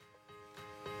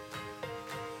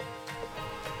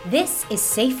This is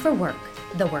Safe for Work,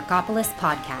 the Workopolis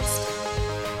podcast.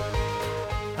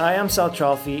 Hi, I'm Sal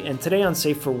Chalfi, and today on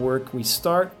Safe for Work, we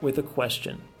start with a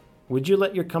question. Would you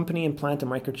let your company implant a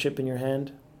microchip in your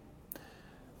hand?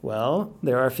 Well,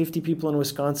 there are 50 people in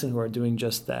Wisconsin who are doing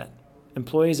just that.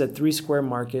 Employees at 3 Square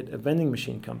Market, a vending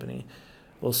machine company,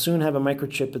 will soon have a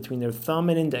microchip between their thumb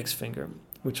and index finger,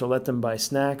 which will let them buy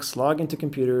snacks, log into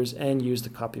computers, and use the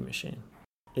copy machine.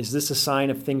 Is this a sign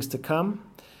of things to come?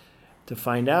 To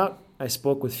find out, I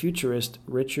spoke with futurist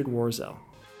Richard Warzel.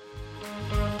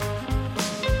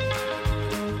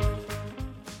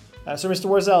 So, Mr.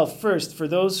 Warzel, first, for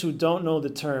those who don't know the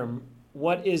term,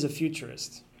 what is a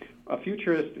futurist? A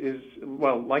futurist is,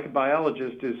 well, like a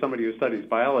biologist is somebody who studies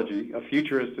biology. A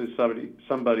futurist is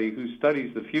somebody who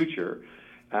studies the future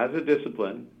as a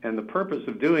discipline, and the purpose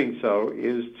of doing so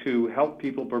is to help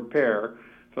people prepare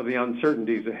for the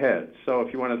uncertainties ahead. So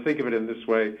if you want to think of it in this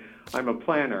way, I'm a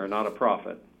planner, not a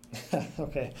prophet.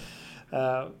 Okay.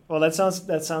 Well, that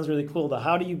sounds really cool. Though,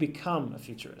 how do you become a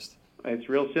futurist? It's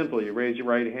real simple. You raise your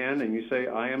right hand and you say,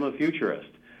 I am a futurist.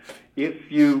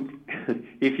 If you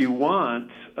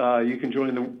want, you can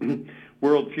join the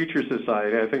World Future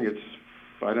Society. I think it's,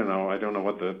 I don't know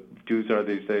what the dues are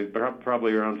these days, but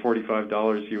probably around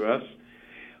 $45 US.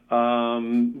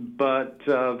 But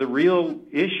the real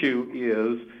issue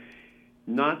is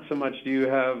not so much do you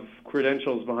have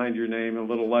credentials behind your name and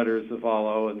little letters to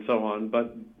follow and so on,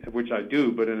 but which I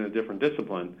do, but in a different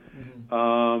discipline.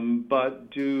 Mm-hmm.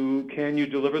 But can you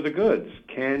deliver the goods?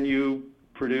 Can you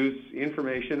produce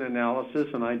information, analysis,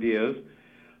 and ideas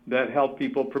that help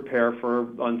people prepare for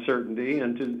uncertainty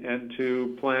and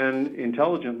to plan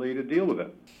intelligently to deal with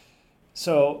it?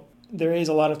 So there is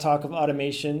a lot of talk of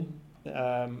automation,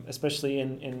 especially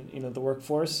in the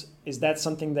workforce. Is that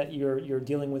something that you're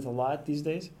dealing with a lot these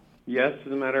days? Yes,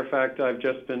 as a matter of fact, I've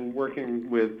just been working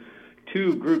with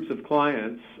 2 groups of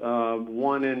clients,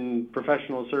 one in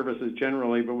professional services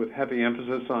generally, but with heavy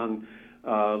emphasis on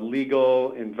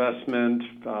legal, investment,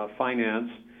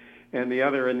 finance, and the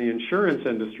other in the insurance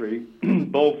industry,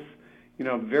 both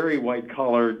very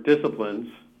white-collar disciplines,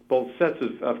 both sets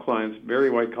of clients, very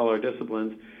white-collar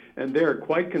disciplines, and they're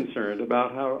quite concerned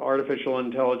about how artificial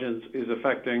intelligence is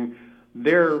affecting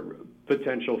their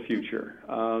potential future.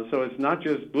 So it's not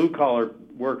just blue-collar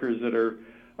workers that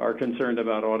are concerned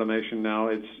about automation now.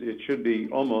 It should be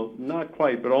almost, not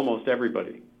quite, but almost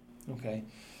everybody. Okay.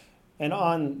 And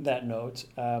on that note,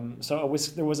 there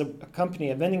was a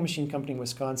vending machine company in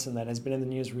Wisconsin that has been in the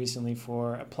news recently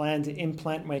for a plan to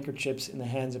implant microchips in the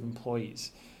hands of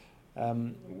employees.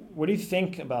 What do you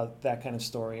think about that kind of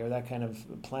story or that kind of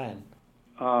plan?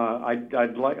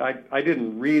 I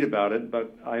didn't read about it,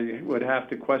 but I would have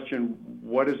to question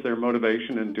what is their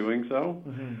motivation in doing so.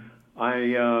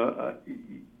 Mm-hmm.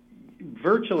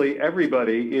 Virtually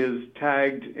everybody is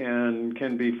tagged and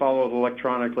can be followed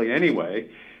electronically anyway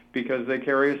because they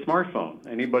carry a smartphone.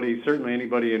 Certainly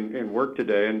anybody in work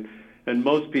today, and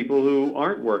most people who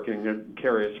aren't working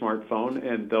carry a smartphone,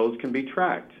 and those can be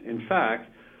tracked. In fact,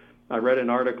 I read an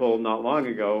article not long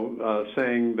ago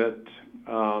saying that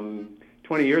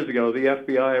 20 years ago, the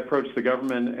FBI approached the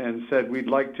government and said, we'd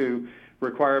like to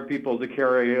require people to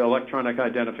carry electronic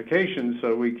identification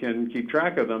so we can keep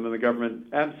track of them. And the government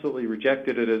absolutely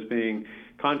rejected it as being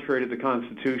contrary to the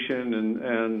Constitution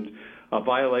and a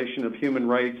violation of human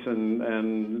rights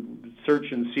and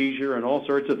search and seizure and all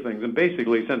sorts of things, and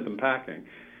basically sent them packing.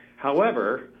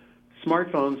 However,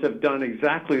 smartphones have done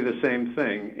exactly the same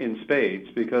thing in spades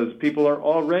because people are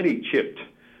already chipped.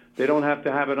 They don't have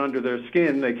to have it under their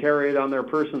skin. They carry it on their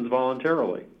persons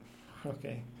voluntarily.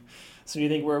 Okay. So you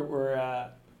think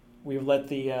we've let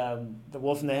the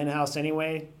wolf in the hen house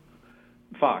anyway?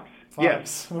 Fox.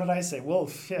 Yes. What did I say?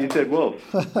 Wolf. Yeah. You said wolf.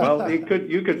 Well, you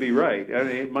could be right. I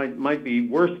mean, it might be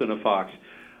worse than a fox.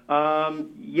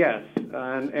 Yes,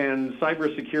 and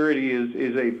cybersecurity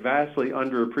is a vastly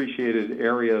underappreciated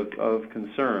area of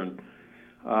concern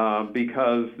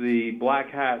because the black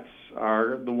hats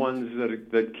are the ones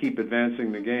that keep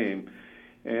advancing the game,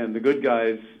 and the good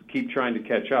guys keep trying to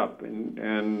catch up,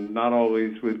 and not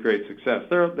always with great success.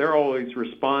 They're always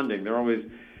responding. They're always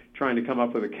trying to come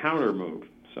up with a counter move.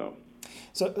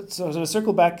 So to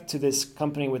circle back to this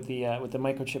company with the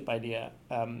microchip idea.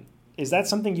 Is that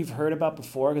something you've heard about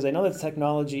before? Because I know that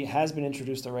technology has been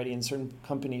introduced already in certain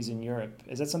companies in Europe.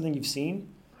 Is that something you've seen?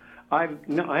 I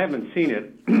haven't seen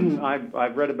it.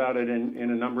 I've read about it in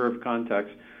a number of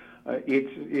contexts.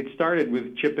 It started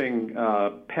with chipping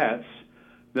pets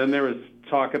Then there was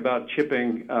talk about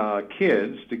chipping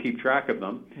kids to keep track of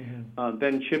them.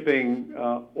 Then chipping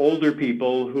older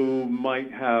people who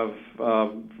might have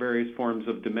various forms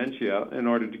of dementia in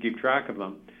order to keep track of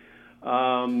them.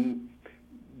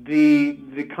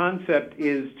 The concept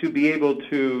is to be able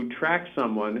to track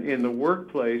someone in the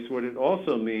workplace. What it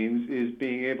also means is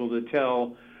being able to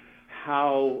tell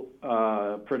how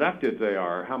productive they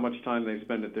are, how much time they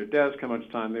spend at their desk, how much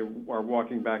time they are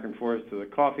walking back and forth to the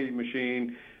coffee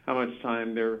machine, how much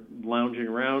time they're lounging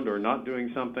around or not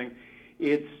doing something.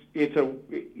 The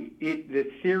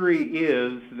theory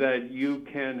is that you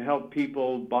can help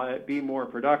people be more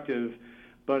productive,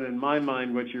 but in my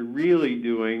mind, what you're really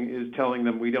doing is telling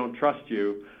them we don't trust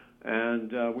you,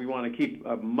 and we want to keep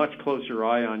a much closer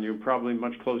eye on you, probably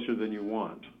much closer than you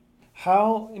want.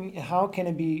 How can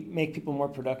it make people more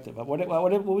productive? What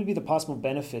would be the possible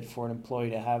benefit for an employee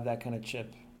to have that kind of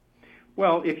chip?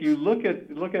 Well, if you look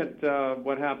at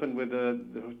what happened with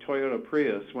the Toyota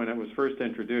Prius when it was first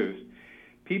introduced,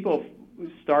 people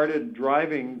started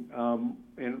driving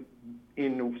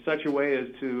in such a way as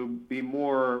to be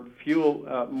more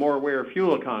aware of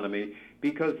fuel economy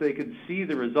because they could see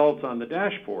the results on the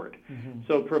dashboard.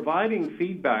 So providing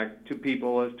feedback to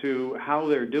people as to how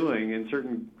they're doing in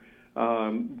certain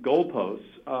goalposts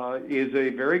is a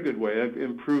very good way of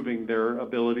improving their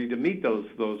ability to meet those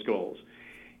goals.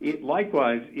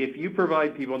 Likewise, if you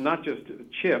provide people not just a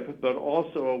chip, but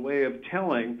also a way of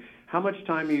telling how much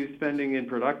time are you spending in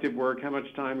productive work, how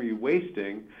much time are you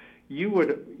wasting, you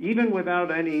would, even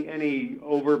without any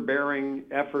overbearing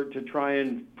effort to try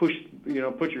and put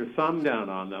your thumb down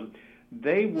on them,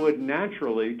 they would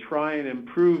naturally try and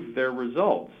improve their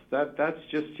results. That's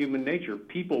just human nature.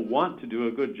 People want to do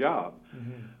a good job.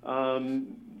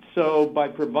 So by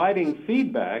providing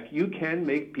feedback, you can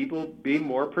make people be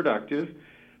more productive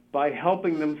by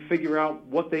helping them figure out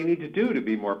what they need to do to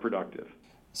be more productive.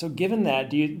 So given that,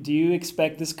 do you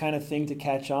expect this kind of thing to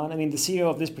catch on? I mean, the CEO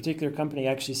of this particular company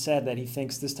actually said that he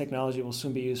thinks this technology will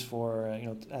soon be used for,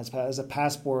 as a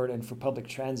passport and for public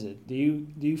transit. Do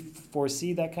you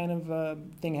foresee that kind of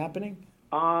thing happening?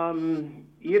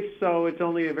 If so, it's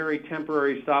only a very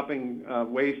temporary stopping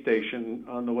way station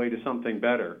on the way to something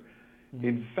better.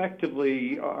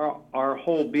 Effectively, our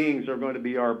whole beings are going to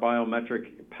be our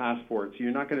biometric passports.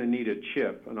 You're not going to need a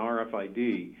chip, an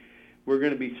RFID. We're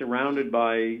going to be surrounded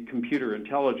by computer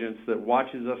intelligence that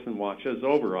watches us and watches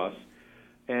over us.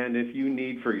 And if you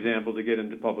need, for example, to get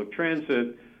into public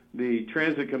transit, the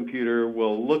transit computer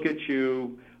will look at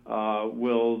you,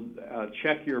 will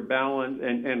check your balance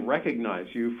and recognize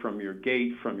you from your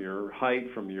gait, from your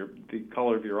height, from the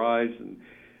color of your eyes,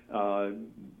 and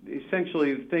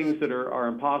essentially things that are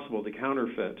impossible to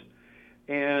counterfeit,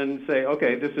 and say,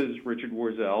 okay, this is Richard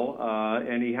Warzel,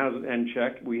 and he has, and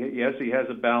check, yes, he has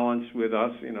a balance with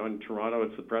us. In Toronto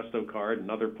it's the Presto card, and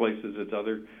other places it's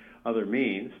other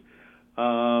means.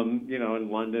 In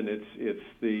London it's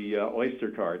the Oyster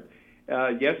card.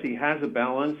 Yes, he has a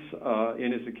balance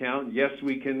in his account. Yes,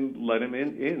 we can let him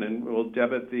in and we'll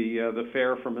debit the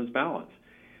fare from his balance.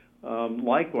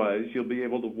 Likewise, you'll be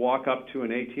able to walk up to an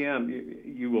ATM.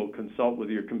 You will consult with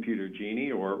your computer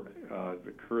genie, or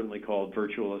currently called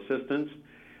virtual assistants,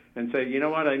 and say, you know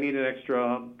what, I need an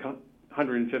extra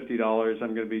 $150.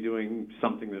 I'm going to be doing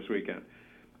something this weekend.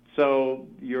 So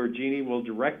your genie will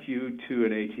direct you to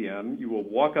an ATM. You will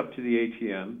walk up to the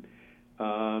ATM.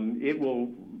 It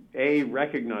will, A,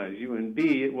 recognize you, and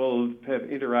B, it will have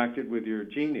interacted with your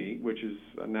genie, which is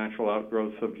a natural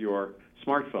outgrowth of your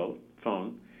smartphone.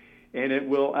 And it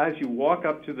will, as you walk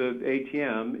up to the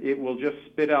ATM, it will just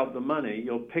spit out the money.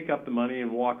 You'll pick up the money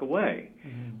and walk away.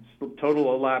 So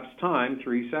total elapsed time,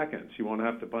 3 seconds. You won't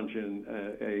have to punch in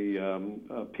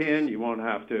a PIN. You won't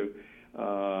have to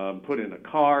put in a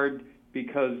card,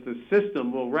 because the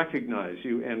system will recognize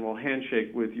you and will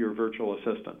handshake with your virtual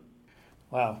assistant.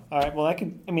 Wow. All right. Well, I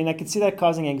could see that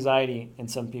causing anxiety in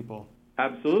some people.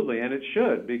 Absolutely, and it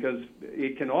should, because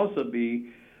it can also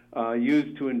be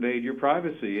used to invade your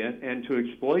privacy and to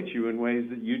exploit you in ways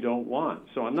that you don't want.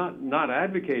 So I'm not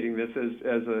advocating this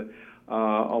as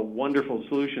a wonderful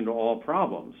solution to all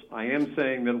problems. I am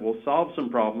saying that it will solve some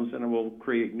problems and it will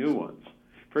create new ones.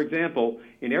 For example,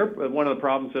 one of the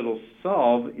problems it'll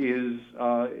solve is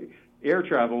air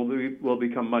travel will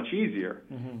become much easier,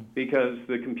 because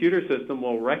the computer system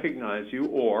will recognize you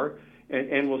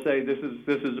and will say, this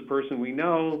is a person we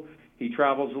know. He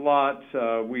travels a lot.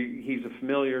 He's a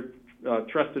familiar,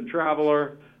 trusted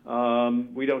traveler.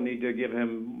 We don't need to give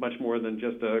him much more than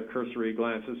just a cursory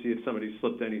glance to see if somebody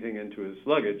slipped anything into his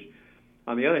luggage.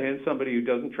 On the other hand, somebody who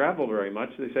doesn't travel very much,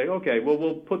 they say, okay, well,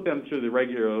 we'll put them through the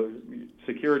regular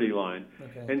security line.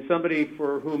 Okay. And somebody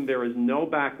for whom there is no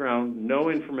background, no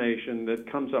information, that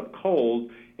comes up cold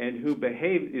and who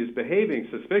is behaving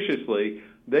suspiciously,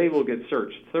 they will get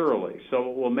searched thoroughly.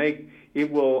 So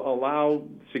it will allow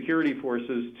security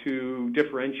forces to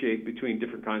differentiate between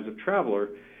different kinds of traveler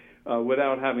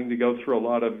without having to go through a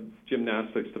lot of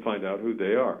gymnastics to find out who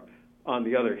they are. On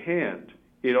the other hand,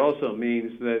 it also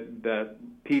means that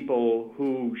people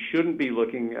who shouldn't be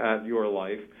looking at your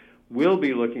life will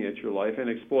be looking at your life and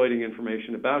exploiting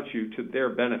information about you to their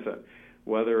benefit,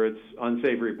 whether it's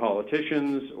unsavory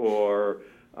politicians or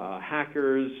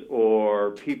hackers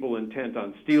or people intent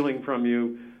on stealing from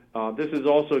you. This is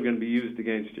also going to be used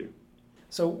against you.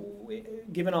 So,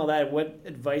 given all that, what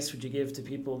advice would you give to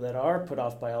people that are put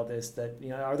off by all this? That,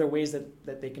 are there ways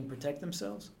that they can protect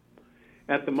themselves?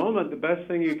 At the moment, the best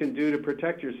thing you can do to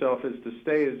protect yourself is to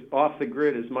stay off the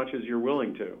grid as much as you're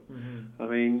willing to. Mm-hmm. I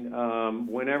mean,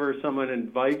 whenever someone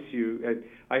invites you,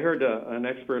 I heard an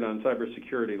expert on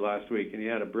cybersecurity last week, and he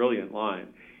had a brilliant line.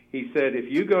 He said,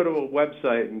 if you go to a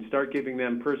website and start giving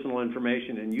them personal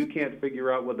information and you can't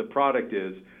figure out what the product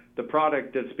is, the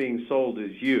product that's being sold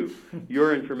is you.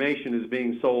 Your information is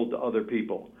being sold to other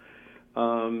people.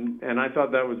 And I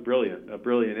thought that was a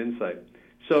brilliant insight.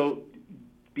 So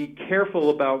be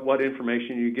careful about what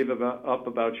information you give up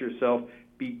about yourself.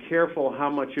 Be careful how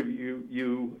much of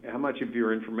how much of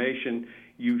your information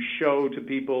you show to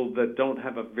people that don't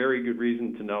have a very good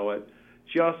reason to know it.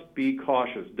 Just be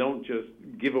cautious. Don't just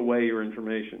give away your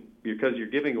information, because you're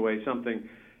giving away something,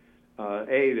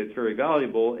 A, that's very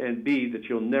valuable, and B, that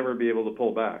you'll never be able to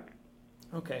pull back.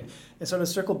 Okay. And so to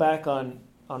circle back on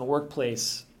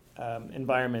workplace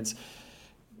environments,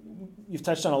 you've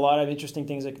touched on a lot of interesting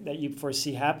things that you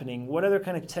foresee happening. What other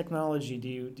kind of technology do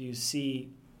you see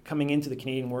coming into the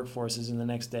Canadian workforces in the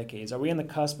next decades? Are we on the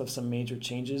cusp of some major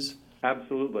changes?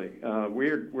 Absolutely.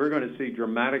 We're going to see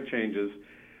dramatic changes.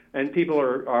 And people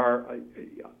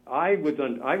I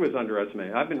was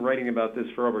underestimated. I've been writing about this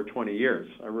for over 20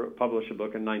 years. I published a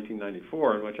book in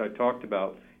 1994 in which I talked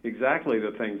about exactly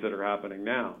the things that are happening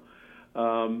now.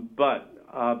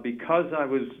 But because I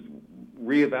was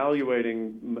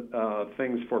reevaluating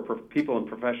things for people in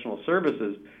professional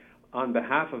services on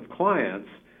behalf of clients,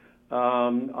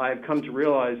 I've come to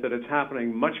realize that it's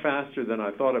happening much faster than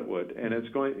I thought it would. And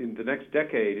in the next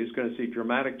decade is going to see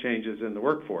dramatic changes in the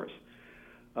workforce.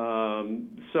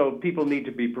 So people need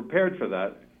to be prepared for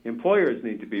that. Employers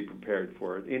need to be prepared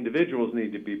for it. Individuals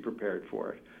need to be prepared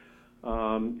for it.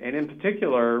 And in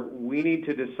particular, we need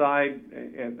to decide,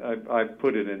 and I've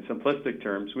put it in simplistic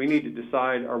terms, we need to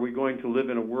decide, are we going to live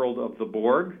in a world of the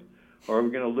Borg, or are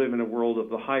we going to live in a world of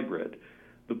the hybrid?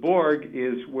 The Borg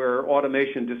is where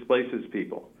automation displaces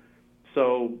people.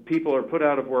 So people are put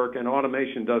out of work and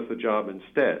automation does the job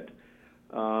instead.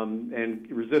 And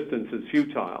resistance is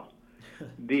futile.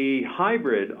 The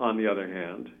hybrid, on the other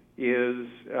hand, is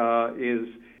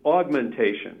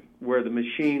augmentation, where the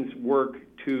machines work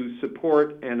to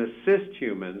support and assist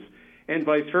humans, and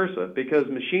vice versa, because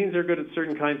machines are good at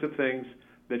certain kinds of things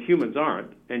that humans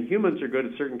aren't, and humans are good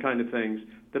at certain kinds of things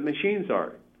that machines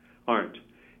aren't.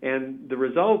 And the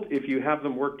result, if you have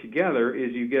them work together,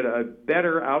 is you get a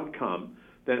better outcome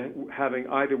than having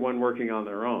either one working on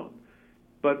their own.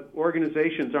 But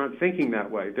organizations aren't thinking that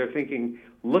way. They're thinking,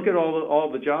 look at all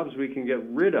the jobs we can get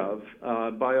rid of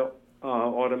by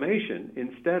automation,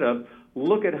 instead of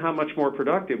look at how much more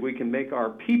productive we can make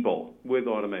our people with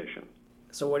automation.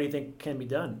 So what do you think can be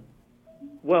done?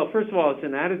 Well, first of all, it's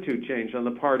an attitude change on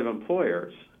the part of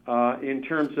employers. In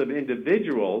terms of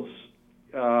individuals,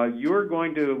 you're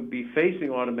going to be facing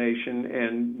automation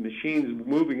and machines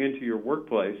moving into your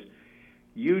workplace.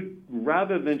 You,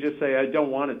 rather than just say, I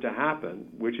don't want it to happen,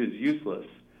 which is useless,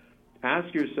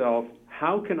 ask yourself,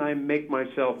 how can I make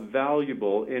myself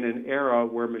valuable in an era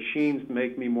where machines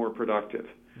make me more productive?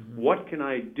 Mm-hmm. What can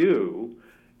I do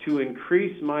to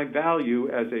increase my value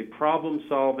as a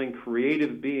problem-solving,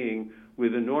 creative being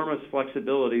with enormous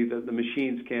flexibility that the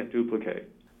machines can't duplicate?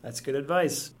 That's good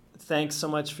advice. Thanks so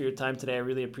much for your time today. I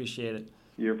really appreciate it.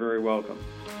 You're very welcome.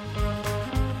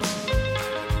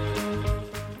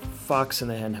 Fox in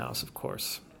the Henhouse, of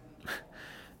course.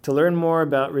 To learn more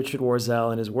about Richard Warzel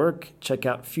and his work, check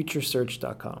out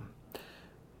futuresearch.com.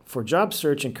 For job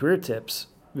search and career tips,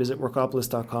 visit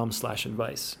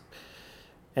workopolis.com/advice.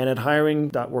 And at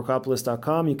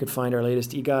hiring.workopolis.com, you can find our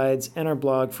latest e-guides and our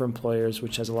blog for employers,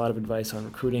 which has a lot of advice on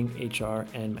recruiting, HR,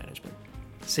 and management.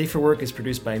 Safe for Work is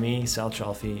produced by me, Sal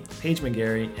Chalfie, Paige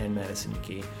McGarry, and Madison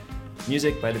McKee.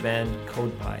 Music by the band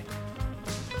Code Pie.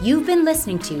 You've been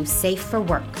listening to Safe for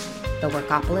Work, the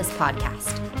Workopolis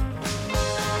podcast.